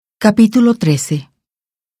Capítulo 13.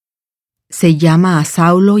 Se llama a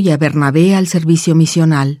Saulo y a Bernabé al servicio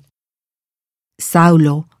misional.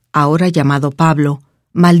 Saulo, ahora llamado Pablo,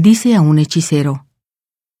 maldice a un hechicero.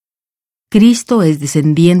 Cristo es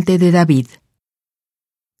descendiente de David.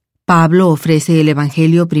 Pablo ofrece el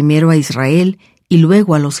Evangelio primero a Israel y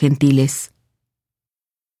luego a los gentiles.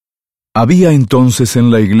 Había entonces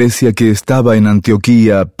en la iglesia que estaba en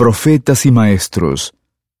Antioquía profetas y maestros,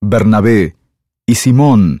 Bernabé, y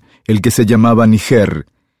Simón, el que se llamaba Niger,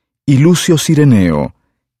 y Lucio Cireneo,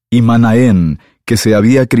 y Manaén, que se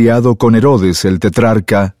había criado con Herodes el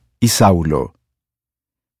tetrarca, y Saulo.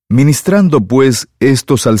 Ministrando pues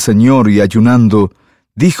estos al Señor y ayunando,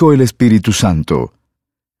 dijo el Espíritu Santo: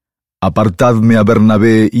 Apartadme a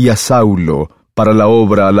Bernabé y a Saulo para la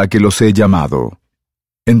obra a la que los he llamado.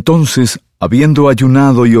 Entonces, habiendo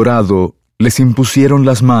ayunado y orado, les impusieron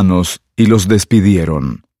las manos y los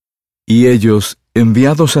despidieron. Y ellos,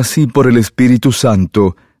 enviados así por el Espíritu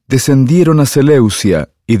Santo, descendieron a Seleucia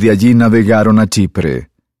y de allí navegaron a Chipre.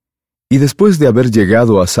 Y después de haber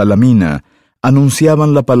llegado a Salamina,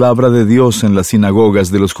 anunciaban la palabra de Dios en las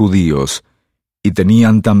sinagogas de los judíos, y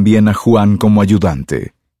tenían también a Juan como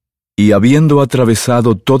ayudante. Y habiendo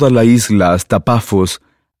atravesado toda la isla hasta Pafos,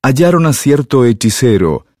 hallaron a cierto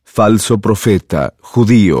hechicero, falso profeta,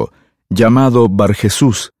 judío, llamado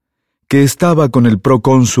Barjesús, que estaba con el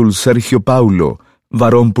procónsul Sergio Paulo,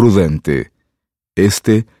 varón prudente.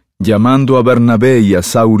 Este, llamando a Bernabé y a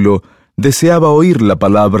Saulo, deseaba oír la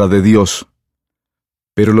palabra de Dios.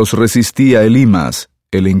 Pero los resistía Elimas,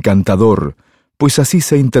 el encantador, pues así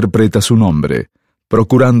se interpreta su nombre,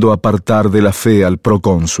 procurando apartar de la fe al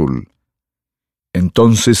procónsul.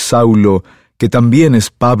 Entonces Saulo, que también es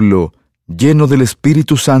Pablo, lleno del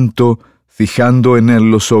Espíritu Santo, fijando en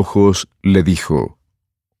él los ojos, le dijo: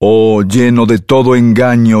 «Oh, lleno de todo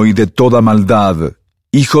engaño y de toda maldad,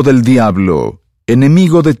 hijo del diablo,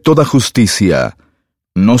 enemigo de toda justicia,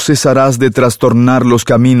 ¿no cesarás de trastornar los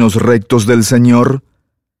caminos rectos del Señor?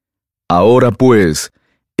 Ahora pues,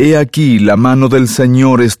 he aquí la mano del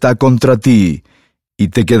Señor está contra ti, y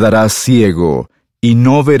te quedarás ciego, y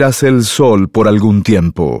no verás el sol por algún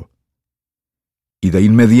tiempo». Y de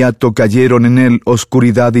inmediato cayeron en él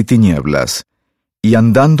oscuridad y tinieblas, y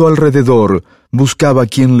andando alrededor, buscaba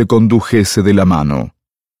quien le condujese de la mano.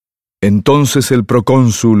 Entonces el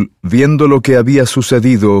procónsul, viendo lo que había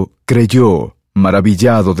sucedido, creyó,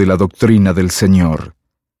 maravillado de la doctrina del Señor.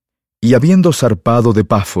 Y habiendo zarpado de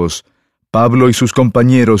Pafos, Pablo y sus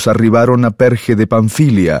compañeros arribaron a Perge de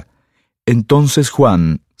Panfilia. Entonces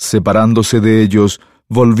Juan, separándose de ellos,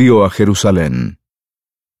 volvió a Jerusalén.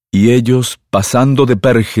 Y ellos, pasando de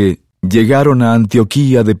Perge, llegaron a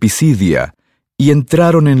Antioquía de Pisidia, y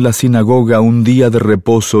entraron en la sinagoga un día de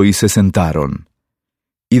reposo y se sentaron.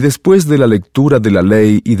 Y después de la lectura de la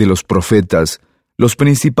ley y de los profetas, los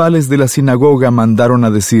principales de la sinagoga mandaron a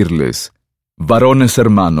decirles: «Varones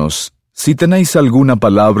hermanos, si tenéis alguna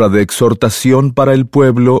palabra de exhortación para el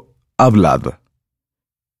pueblo, hablad».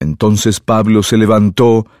 Entonces Pablo se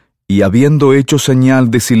levantó, y habiendo hecho señal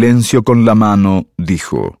de silencio con la mano,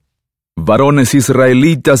 dijo: «Varones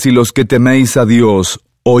israelitas y los que teméis a Dios,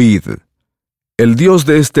 oíd. El Dios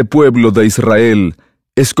de este pueblo de Israel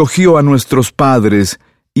escogió a nuestros padres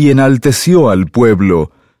y enalteció al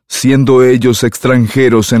pueblo, siendo ellos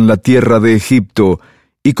extranjeros en la tierra de Egipto,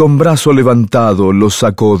 y con brazo levantado los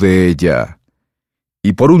sacó de ella.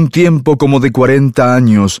 Y por un tiempo como de 40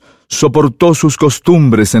 años soportó sus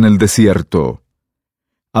costumbres en el desierto.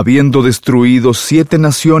 Habiendo destruido 7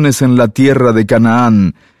 naciones en la tierra de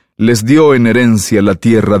Canaán, les dio en herencia la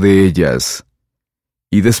tierra de ellas.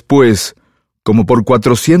 Y después, como por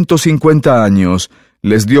 450 años,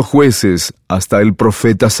 les dio jueces hasta el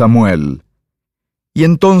profeta Samuel. Y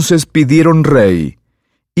entonces pidieron rey,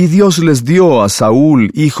 y Dios les dio a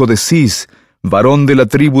Saúl, hijo de Cis, varón de la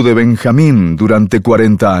tribu de Benjamín, durante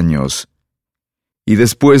 40 años. Y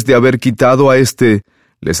después de haber quitado a éste,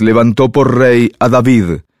 les levantó por rey a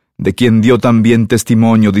David, de quien dio también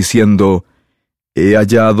testimonio, diciendo: «He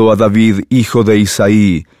hallado a David, hijo de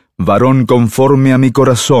Isaí, varón conforme a mi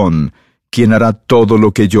corazón, quien hará todo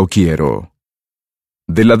lo que yo quiero».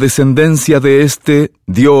 De la descendencia de éste,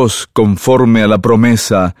 Dios, conforme a la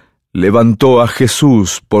promesa, levantó a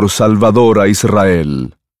Jesús por Salvador a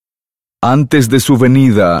Israel. Antes de su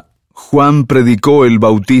venida, Juan predicó el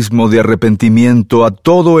bautismo de arrepentimiento a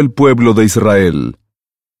todo el pueblo de Israel.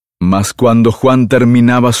 Mas cuando Juan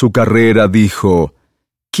terminaba su carrera, dijo: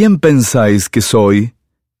 «¿Quién pensáis que soy?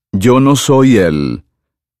 Yo no soy él.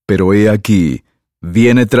 Pero he aquí,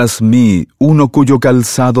 viene tras mí uno cuyo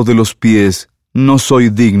calzado de los pies no soy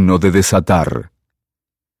digno de desatar».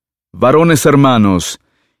 Varones hermanos,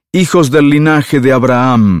 hijos del linaje de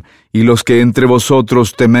Abraham, y los que entre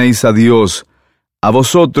vosotros teméis a Dios, a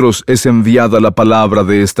vosotros es enviada la palabra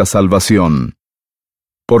de esta salvación.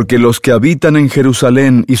 Porque los que habitan en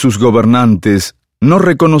Jerusalén y sus gobernantes, no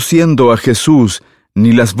reconociendo a Jesús,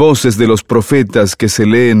 ni las voces de los profetas que se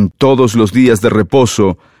leen todos los días de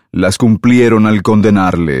reposo, las cumplieron al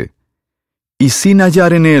condenarle. Y sin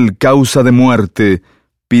hallar en él causa de muerte,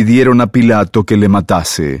 pidieron a Pilato que le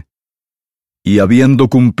matase. Y habiendo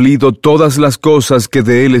cumplido todas las cosas que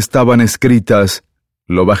de él estaban escritas,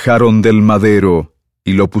 lo bajaron del madero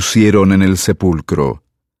y lo pusieron en el sepulcro.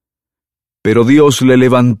 Pero Dios le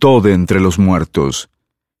levantó de entre los muertos,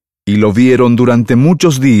 y lo vieron durante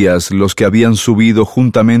muchos días los que habían subido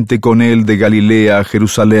juntamente con él de Galilea a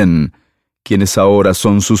Jerusalén, quienes ahora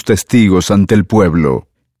son sus testigos ante el pueblo.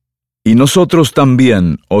 Y nosotros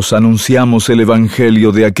también os anunciamos el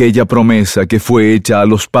evangelio de aquella promesa que fue hecha a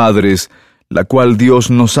los padres, la cual Dios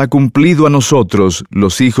nos ha cumplido a nosotros,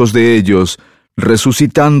 los hijos de ellos,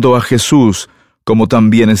 resucitando a Jesús, como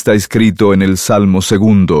también está escrito en el Salmo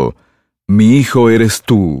 2: Mi hijo eres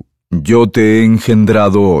tú, yo te he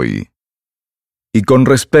engendrado hoy. Y con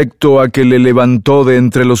respecto a que le levantó de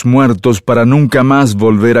entre los muertos para nunca más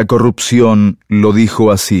volver a corrupción, lo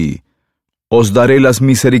dijo así: Os daré las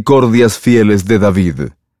misericordias fieles de David.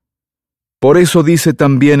 Por eso dice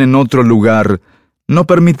también en otro lugar: No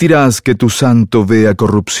permitirás que tu santo vea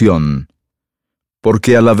corrupción.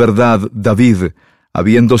 Porque a la verdad David,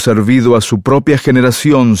 habiendo servido a su propia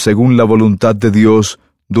generación según la voluntad de Dios,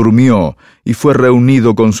 durmió y fue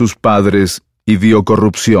reunido con sus padres y vio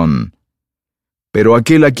corrupción. Pero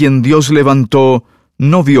aquel a quien Dios levantó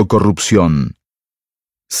no vio corrupción.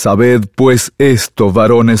 Sabed pues esto,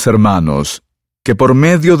 varones hermanos, que por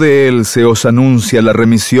medio de él se os anuncia la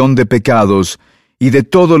remisión de pecados, y de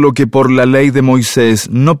todo lo que por la ley de Moisés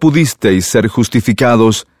no pudisteis ser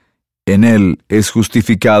justificados, en él es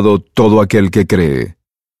justificado todo aquel que cree.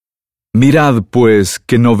 Mirad pues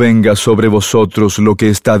que no venga sobre vosotros lo que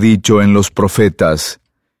está dicho en los profetas: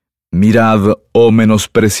 Mirad, oh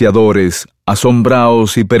menospreciadores,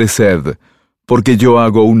 asombraos y pereced, porque yo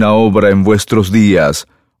hago una obra en vuestros días,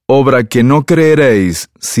 obra que no creeréis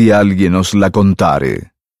si alguien os la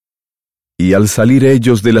contare. Y al salir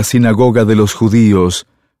ellos de la sinagoga de los judíos,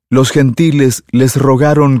 los gentiles les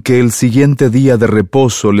rogaron que el siguiente día de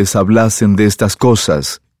reposo les hablasen de estas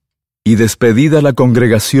cosas. Y despedida la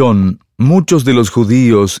congregación, muchos de los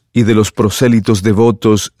judíos y de los prosélitos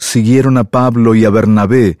devotos siguieron a Pablo y a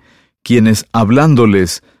Bernabé, quienes,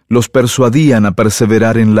 hablándoles, los persuadían a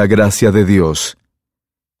perseverar en la gracia de Dios.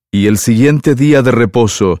 Y el siguiente día de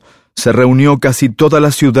reposo se reunió casi toda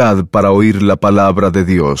la ciudad para oír la palabra de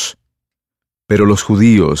Dios. Pero los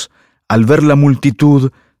judíos, al ver la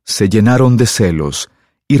multitud, se llenaron de celos,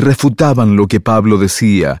 y refutaban lo que Pablo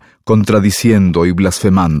decía, contradiciendo y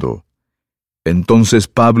blasfemando. Entonces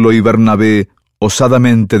Pablo y Bernabé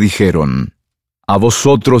osadamente dijeron: A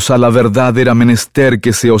vosotros a la verdad era menester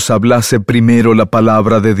que se os hablase primero la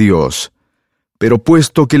palabra de Dios. Pero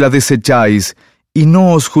puesto que la desecháis, y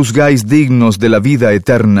no os juzgáis dignos de la vida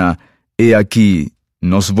eterna, he aquí,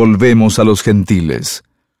 nos volvemos a los gentiles.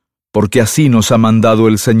 Porque así nos ha mandado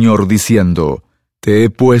el Señor, diciendo: Te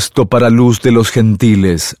he puesto para luz de los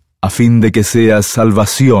gentiles, a fin de que seas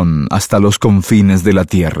salvación hasta los confines de la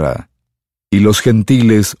tierra. Y los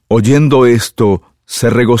gentiles, oyendo esto, se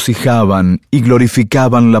regocijaban y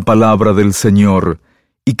glorificaban la palabra del Señor,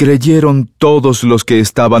 y creyeron todos los que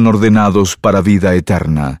estaban ordenados para vida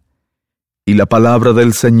eterna. Y la palabra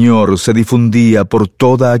del Señor se difundía por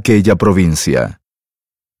toda aquella provincia.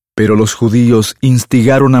 Pero los judíos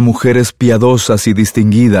instigaron a mujeres piadosas y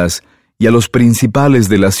distinguidas, y a los principales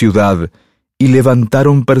de la ciudad, y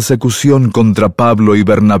levantaron persecución contra Pablo y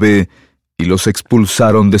Bernabé, y los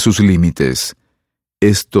expulsaron de sus límites.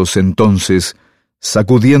 Estos entonces,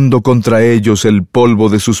 sacudiendo contra ellos el polvo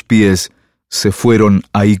de sus pies, se fueron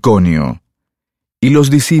a Iconio. Y los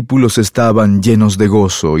discípulos estaban llenos de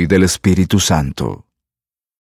gozo y del Espíritu Santo.